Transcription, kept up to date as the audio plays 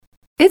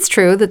It's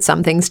true that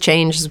some things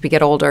change as we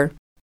get older.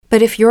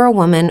 But if you're a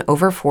woman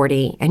over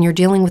 40 and you're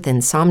dealing with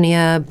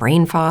insomnia,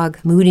 brain fog,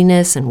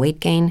 moodiness, and weight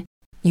gain,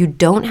 you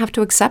don't have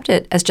to accept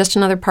it as just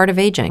another part of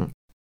aging.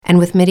 And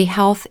with MIDI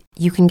Health,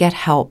 you can get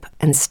help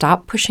and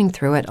stop pushing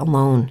through it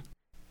alone.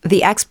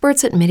 The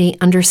experts at MIDI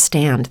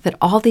understand that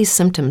all these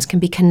symptoms can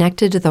be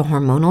connected to the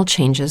hormonal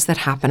changes that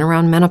happen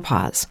around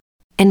menopause,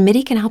 and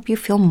MIDI can help you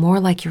feel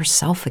more like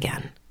yourself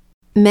again.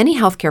 Many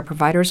healthcare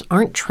providers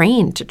aren't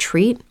trained to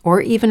treat or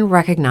even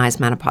recognize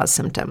menopause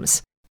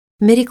symptoms.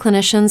 MIDI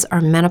clinicians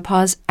are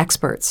menopause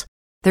experts.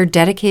 They're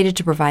dedicated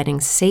to providing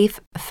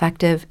safe,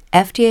 effective,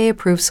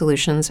 FDA-approved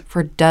solutions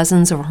for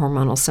dozens of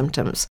hormonal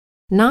symptoms,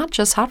 not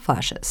just hot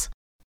flashes.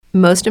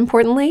 Most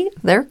importantly,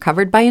 they're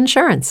covered by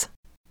insurance.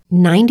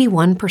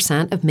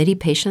 91% of MIDI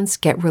patients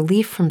get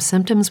relief from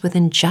symptoms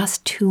within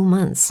just 2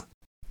 months.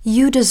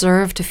 You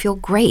deserve to feel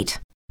great.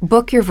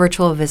 Book your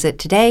virtual visit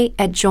today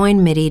at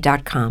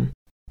joinmidi.com.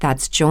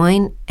 That's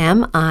joinmidi.com.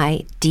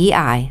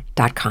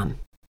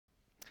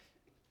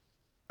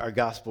 Our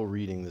gospel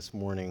reading this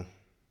morning,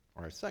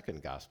 or our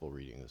second gospel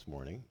reading this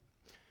morning,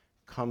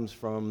 comes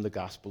from the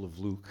Gospel of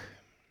Luke.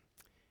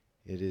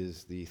 It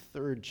is the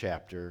 3rd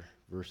chapter,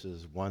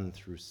 verses 1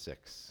 through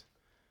 6.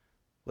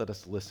 Let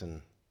us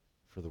listen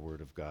for the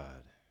word of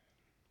God.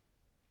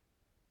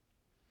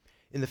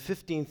 In the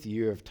 15th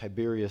year of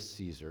Tiberius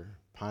Caesar,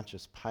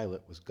 Pontius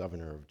Pilate was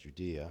governor of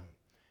Judea,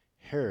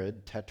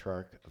 Herod,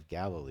 tetrarch of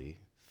Galilee,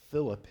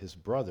 Philip, his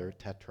brother,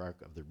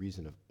 tetrarch of the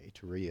region of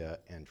Iturea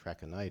and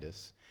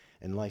Trachonitis,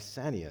 and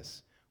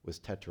Lysanias was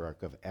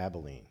tetrarch of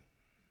Abilene.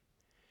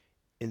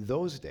 In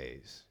those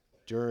days,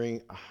 during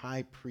a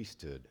high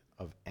priesthood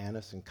of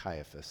Annas and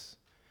Caiaphas,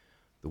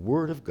 the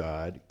word of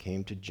God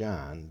came to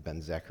John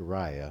ben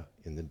Zechariah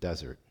in the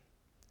desert.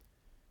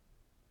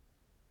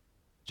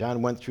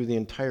 John went through the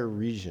entire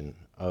region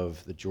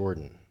of the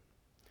Jordan,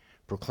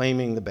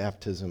 proclaiming the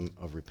baptism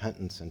of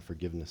repentance and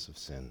forgiveness of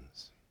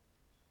sins.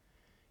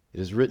 It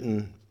is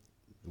written,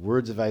 the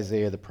words of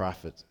Isaiah the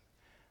prophet,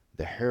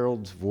 the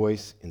herald's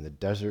voice in the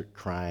desert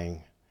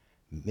crying,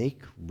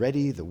 "Make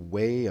ready the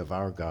way of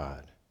our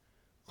God.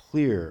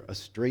 Clear a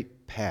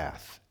straight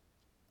path.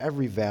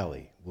 Every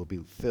valley will be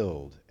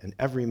filled, and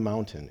every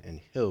mountain and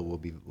hill will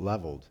be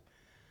leveled.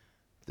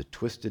 The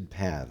twisted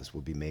paths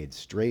will be made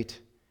straight,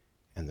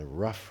 and the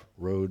rough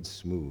road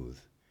smooth,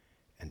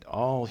 and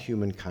all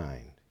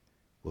humankind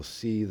will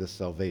see the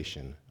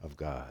salvation of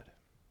God."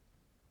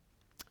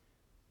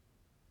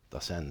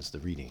 Thus ends the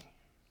reading.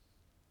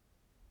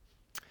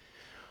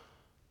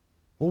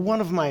 Well, one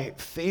of my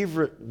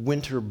favorite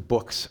winter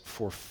books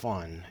for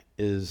fun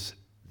is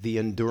The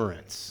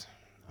Endurance.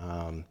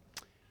 It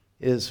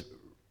is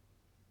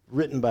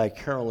written by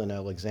Carolyn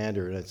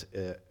Alexander, and it's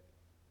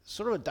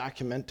sort of a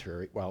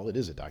documentary. Well, it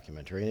is a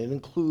documentary, and it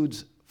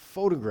includes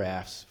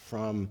photographs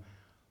from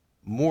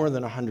more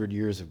than 100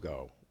 years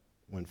ago,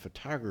 when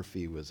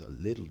photography was a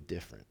little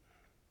different.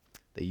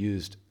 They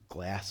used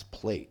glass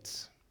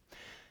plates.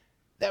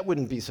 That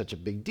wouldn't be such a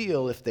big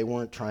deal if they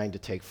weren't trying to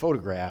take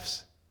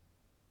photographs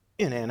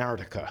in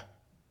Antarctica.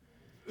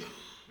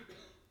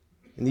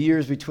 In the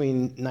years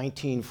between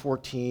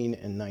 1914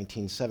 and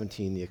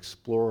 1917, the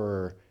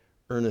explorer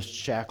Ernest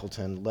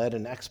Shackleton led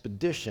an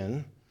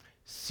expedition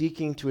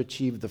seeking to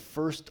achieve the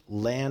first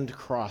land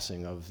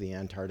crossing of the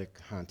Antarctic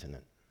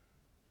continent.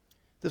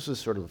 This was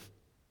sort of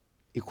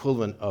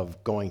equivalent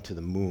of going to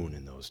the moon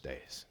in those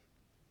days.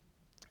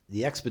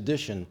 The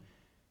expedition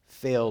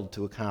failed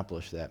to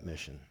accomplish that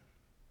mission.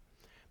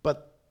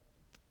 But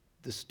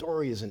the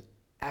story is an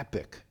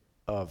epic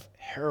of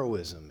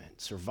heroism and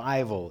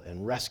survival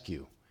and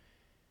rescue.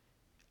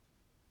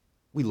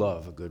 We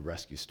love a good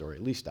rescue story,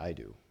 at least I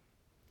do.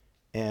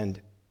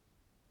 And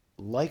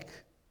like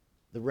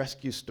the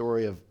rescue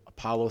story of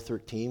Apollo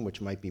 13, which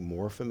might be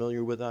more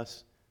familiar with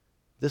us,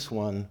 this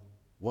one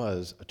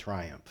was a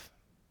triumph.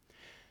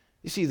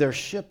 You see, their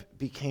ship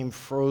became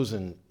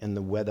frozen in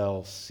the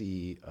Weddell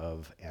Sea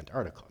of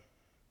Antarctica.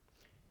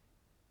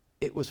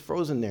 It was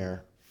frozen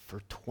there for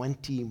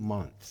 20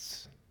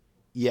 months.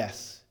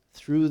 Yes,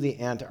 through the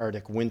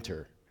Antarctic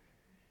winter.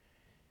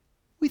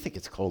 We think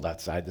it's cold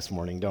outside this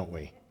morning, don't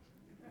we?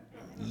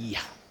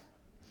 Yeah.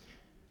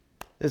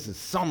 This is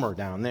summer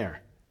down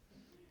there.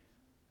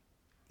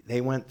 They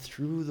went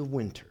through the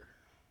winter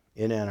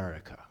in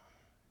Antarctica,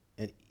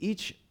 and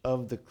each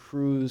of the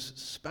crew's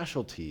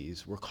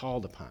specialties were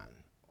called upon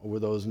over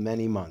those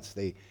many months.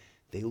 They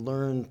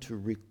learned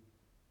to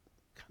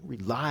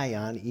rely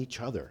on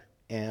each other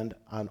and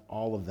on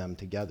all of them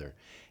together.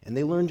 And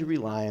they learned to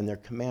rely on their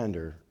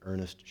commander,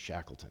 Ernest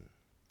Shackleton.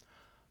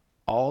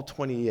 All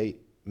 28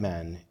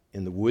 men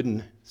in the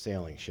wooden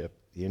sailing ship,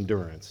 the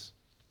Endurance,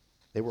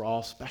 they were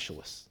all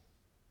specialists.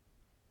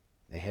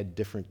 They had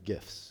different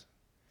gifts.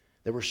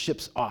 There were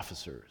ship's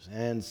officers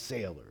and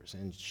sailors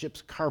and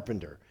ship's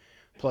carpenter,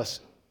 plus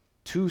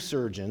 2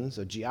 surgeons,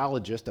 a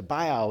geologist, a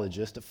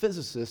biologist, a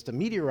physicist, a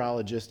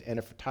meteorologist, and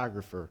a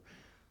photographer,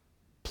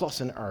 plus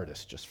an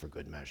artist, just for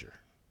good measure.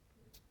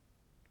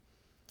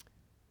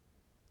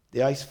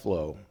 The ice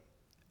floe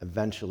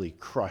eventually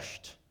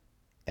crushed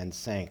and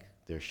sank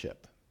their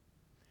ship.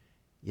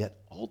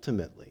 Yet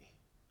ultimately,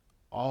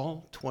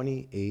 all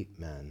 28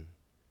 men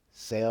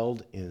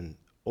sailed in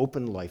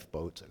open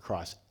lifeboats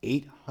across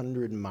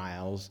 800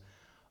 miles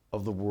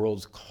of the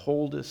world's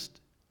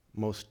coldest,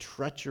 most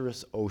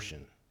treacherous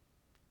ocean,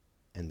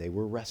 and they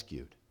were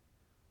rescued.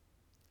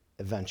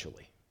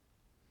 Eventually.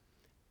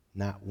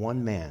 Not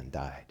one man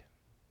died.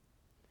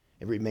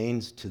 It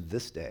remains to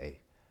this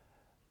day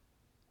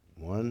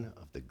one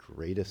of the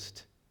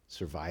greatest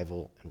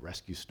survival and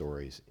rescue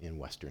stories in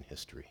Western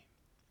history.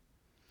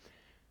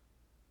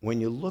 When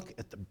you look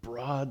at the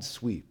broad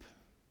sweep,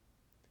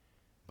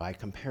 by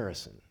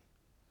comparison,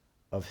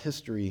 of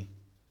history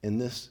in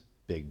this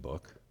big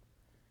book,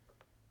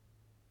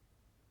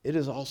 it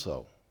is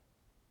also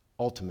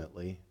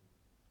ultimately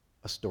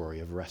a story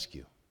of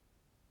rescue.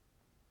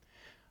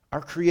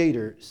 Our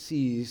Creator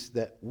sees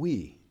that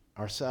we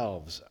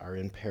ourselves are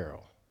in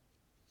peril,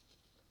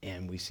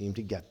 and we seem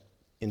to get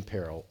in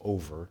peril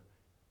over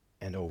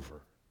and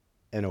over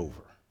and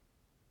over.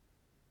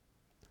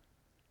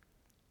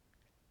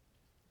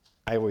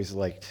 I always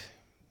liked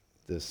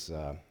this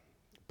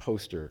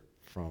poster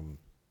from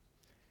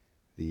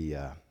the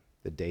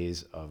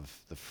days of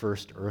the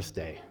first Earth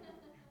Day.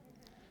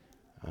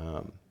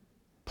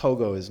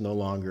 Pogo is no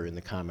longer in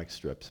the comic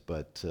strips,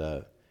 but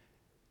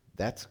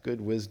that's good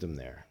wisdom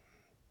there.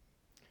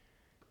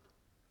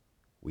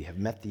 We have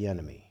met the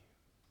enemy,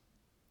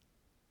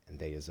 and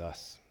they is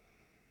us.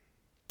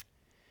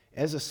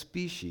 As a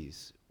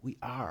species, we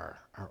are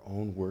our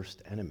own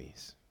worst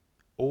enemies.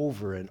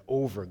 Over and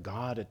over,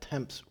 God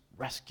attempts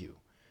rescue.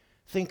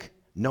 Think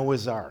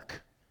Noah's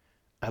Ark.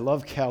 I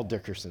love Cal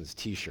Dickerson's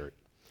t-shirt.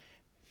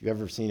 If you've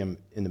ever seen him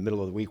in the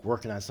middle of the week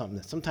working on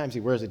something, sometimes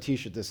he wears a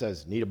t-shirt that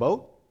says, "Need a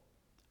boat?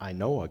 I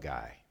know a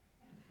guy."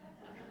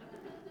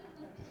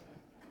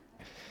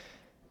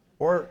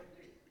 Or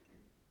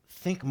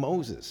think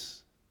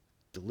Moses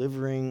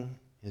delivering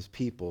his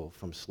people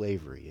from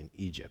slavery in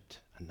Egypt,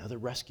 another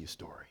rescue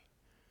story.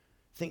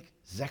 Think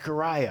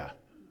Zechariah.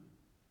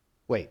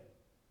 Wait,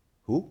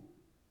 who?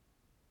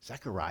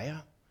 Zechariah?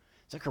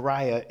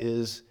 Zechariah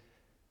is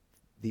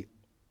the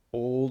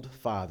old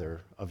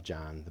father of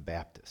John the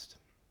Baptist.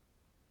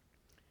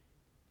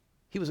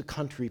 He was a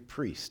country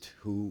priest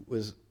who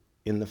was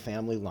in the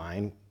family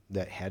line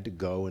that had to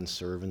go and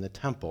serve in the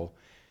temple,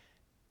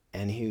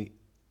 and he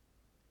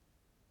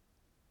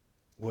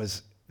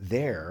was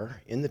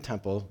there in the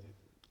temple,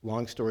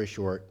 long story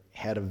short,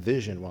 had a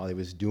vision while he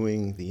was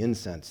doing the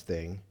incense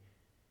thing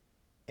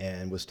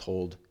and was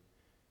told,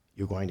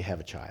 "You're going to have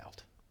a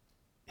child."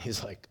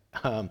 He's like,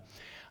 "I'm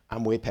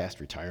way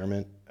past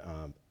retirement.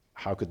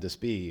 How could this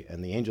be?"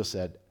 And the angel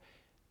said,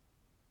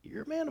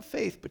 "You're a man of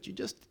faith, but you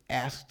just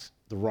asked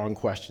the wrong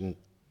question.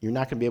 You're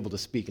not going to be able to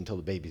speak until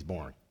the baby's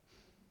born."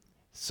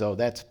 So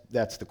that's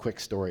the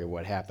quick story of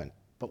what happened.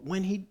 But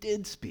when he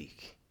did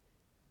speak,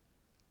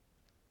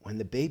 when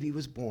the baby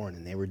was born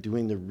and they were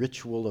doing the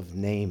ritual of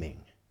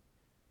naming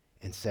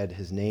and said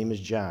his name is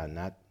John,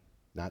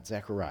 not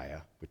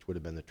Zechariah, which would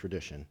have been the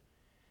tradition,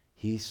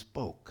 he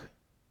spoke.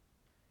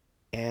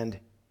 And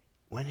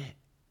when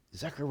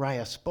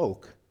Zechariah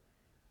spoke,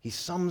 he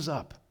sums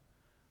up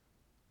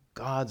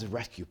God's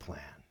rescue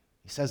plan.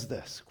 He says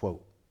this,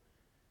 quote,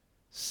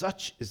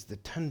 "Such is the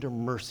tender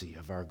mercy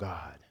of our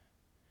God,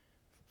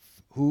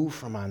 who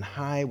from on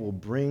high will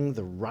bring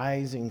the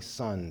rising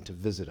sun to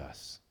visit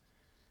us,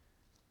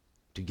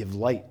 to give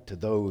light to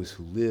those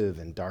who live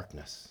in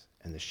darkness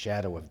and the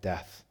shadow of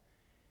death,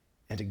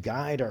 and to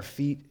guide our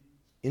feet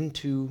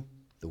into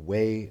the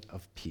way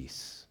of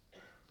peace."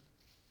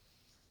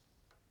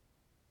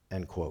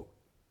 End quote.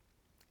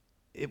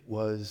 It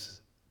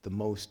was the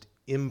most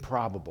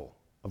improbable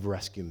of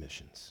rescue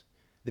missions.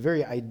 The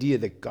very idea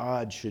that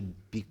God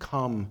should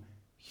become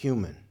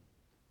human,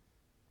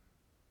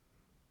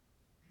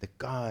 that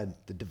God,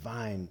 the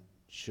divine,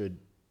 should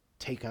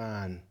take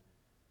on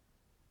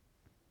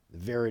the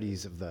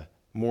verities of the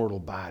mortal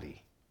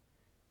body,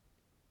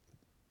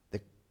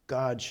 that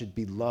God should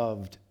be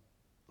loved,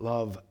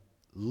 love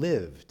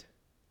lived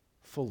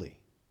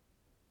fully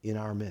in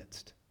our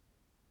midst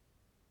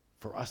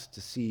for us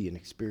to see and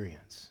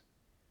experience,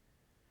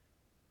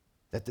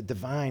 that the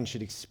divine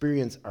should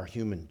experience our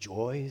human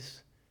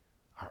joys,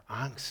 our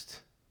angst,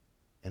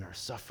 and our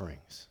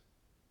sufferings,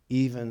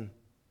 even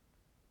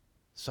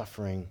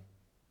suffering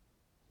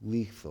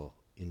lethal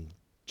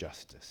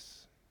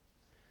injustice.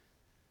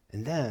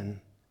 And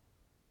then,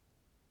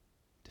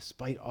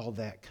 despite all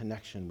that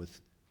connection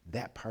with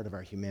that part of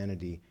our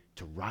humanity,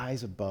 to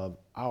rise above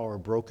our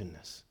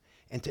brokenness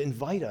and to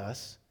invite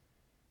us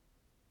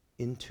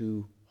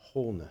into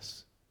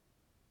wholeness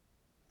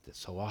that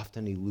so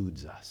often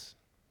eludes us.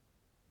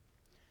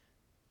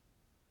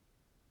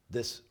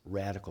 This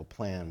radical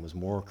plan was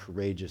more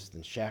courageous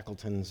than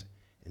Shackleton's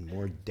and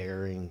more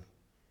daring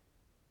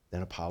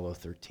than Apollo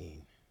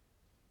 13.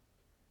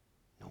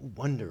 No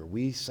wonder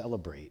we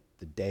celebrate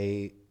the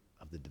day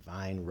of the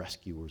divine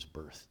rescuer's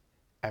birth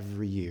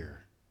every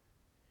year.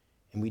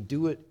 And we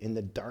do it in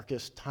the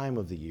darkest time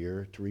of the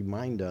year to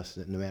remind us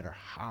that no matter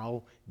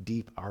how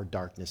deep our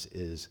darkness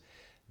is,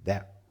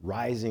 that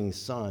rising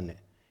sun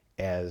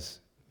as,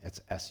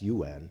 that's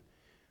S-U-N,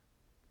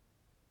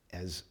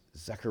 as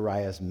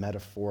Zechariah's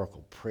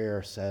metaphorical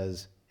prayer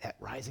says, that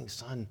rising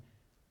sun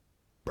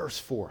bursts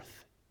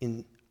forth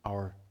in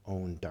our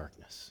own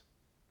darkness.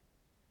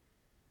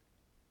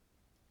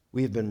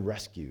 We have been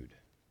rescued,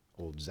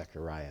 old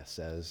Zechariah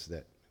says,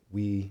 that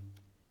we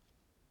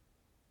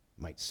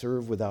might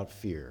serve without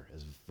fear,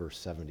 as verse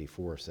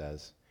 74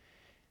 says.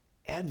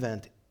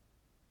 Advent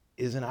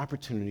is an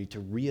opportunity to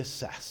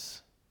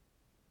reassess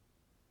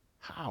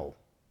how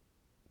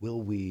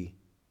will we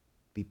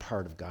be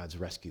part of God's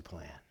rescue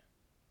plan.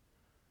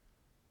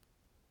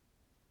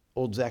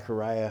 Old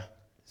Zechariah,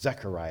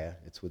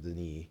 it's with an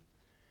E,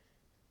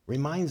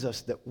 reminds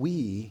us that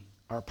we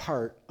are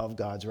part of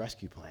God's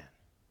rescue plan,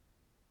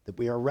 that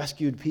we are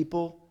rescued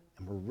people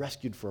and we're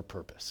rescued for a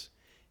purpose.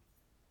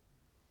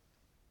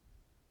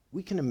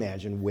 We can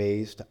imagine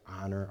ways to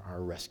honor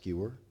our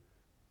rescuer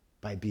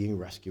by being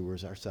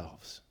rescuers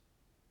ourselves.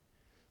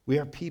 We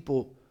are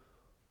people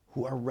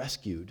who are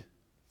rescued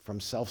from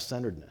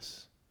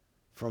self-centeredness,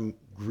 from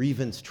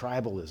grievance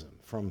tribalism,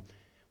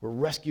 we're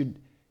rescued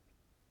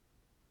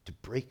to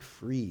break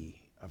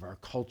free of our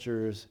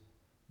culture's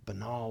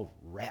banal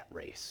rat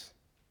race.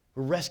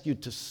 We're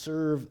rescued to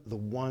serve the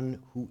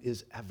one who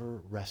is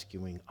ever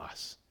rescuing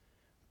us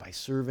by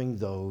serving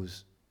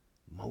those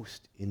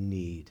most in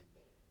need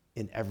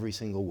in every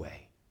single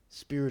way,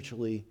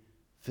 spiritually,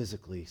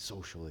 physically,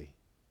 socially.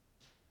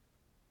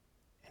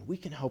 And we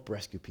can help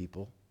rescue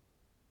people,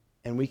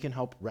 and we can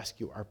help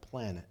rescue our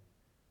planet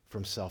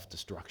from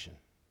self-destruction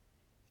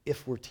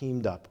if we're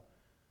teamed up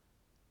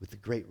with the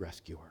great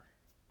rescuer.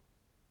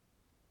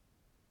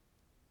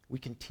 We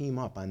can team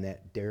up on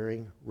that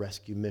daring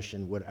rescue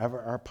mission,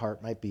 whatever our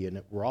part might be in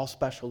it. We're all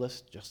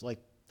specialists, just like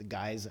the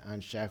guys on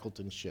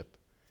Shackleton's ship.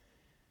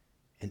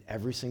 And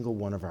every single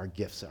one of our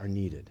gifts are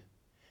needed.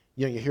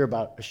 You know, you hear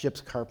about a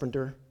ship's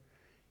carpenter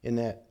in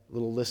that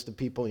little list of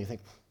people, and you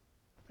think,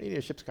 what do you need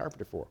a ship's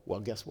carpenter for? Well,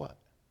 guess what?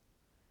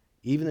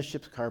 Even the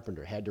ship's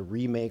carpenter had to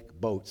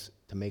remake boats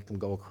to make them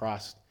go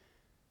across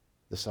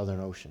the Southern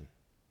Ocean.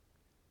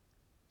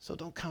 So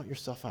don't count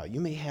yourself out. You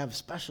may have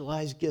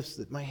specialized gifts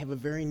that might have a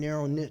very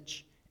narrow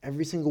niche.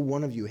 Every single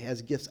one of you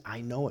has gifts.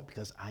 I know it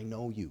because I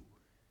know you.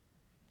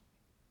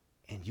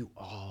 And you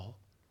all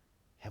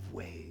have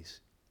ways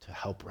to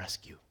help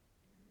rescue.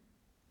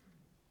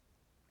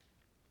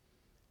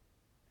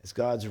 As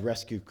God's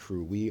rescue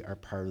crew, we are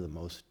part of the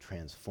most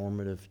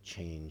transformative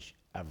change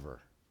ever.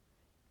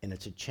 And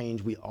it's a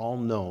change we all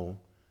know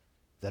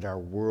that our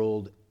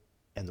world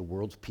and the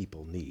world's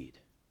people need.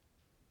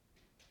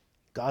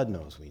 God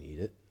knows we need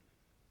it.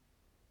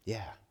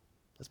 Yeah,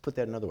 let's put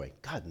that another way.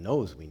 God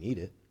knows we need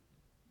it.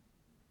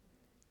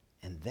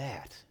 And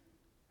that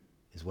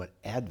is what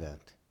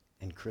Advent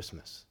and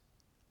Christmas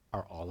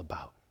are all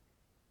about.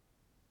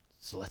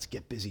 So let's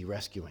get busy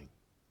rescuing.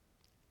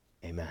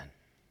 Amen.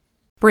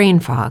 Brain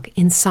fog,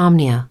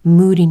 insomnia,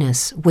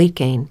 moodiness, weight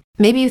gain.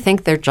 Maybe you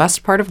think they're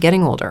just part of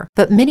getting older,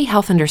 but MIDI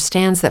Health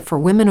understands that for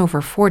women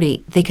over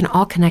 40, they can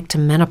all connect to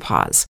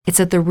menopause. It's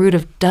at the root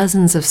of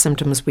dozens of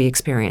symptoms we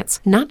experience,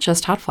 not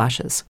just hot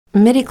flashes.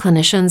 MIDI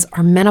clinicians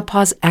are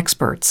menopause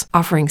experts,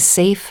 offering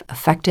safe,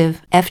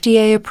 effective,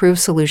 FDA-approved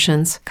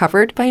solutions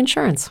covered by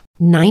insurance.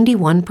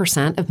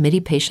 91% of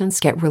MIDI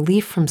patients get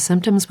relief from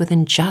symptoms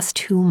within just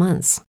 2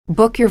 months.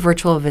 Book your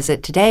virtual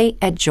visit today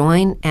at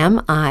joinmidi.com.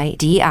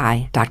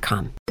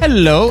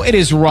 Hello, it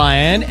is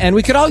Ryan, and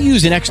we could all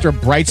use an extra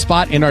bright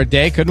spot in our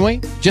day, couldn't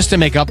we? Just to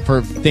make up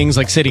for things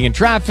like sitting in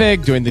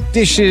traffic, doing the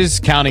dishes,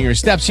 counting your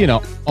steps, you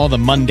know, all the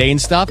mundane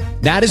stuff.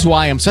 That is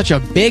why I'm such a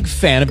big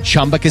fan of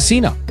Chumba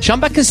Casino.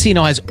 Chumba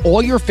Casino has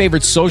all your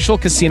favorite social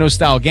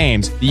casino-style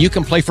games that you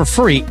can play for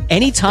free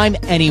anytime,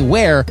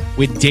 anywhere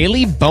with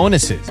daily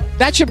bonuses.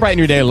 That should brighten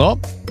your day a little.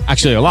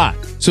 Actually, a lot.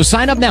 So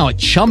sign up now at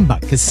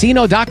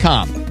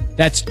ChumbaCasino.com.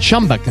 That's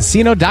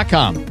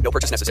ChumbaCasino.com. No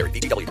purchase necessary.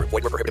 VGW Group.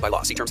 Void where prohibited by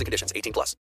law. See terms and conditions. 18+.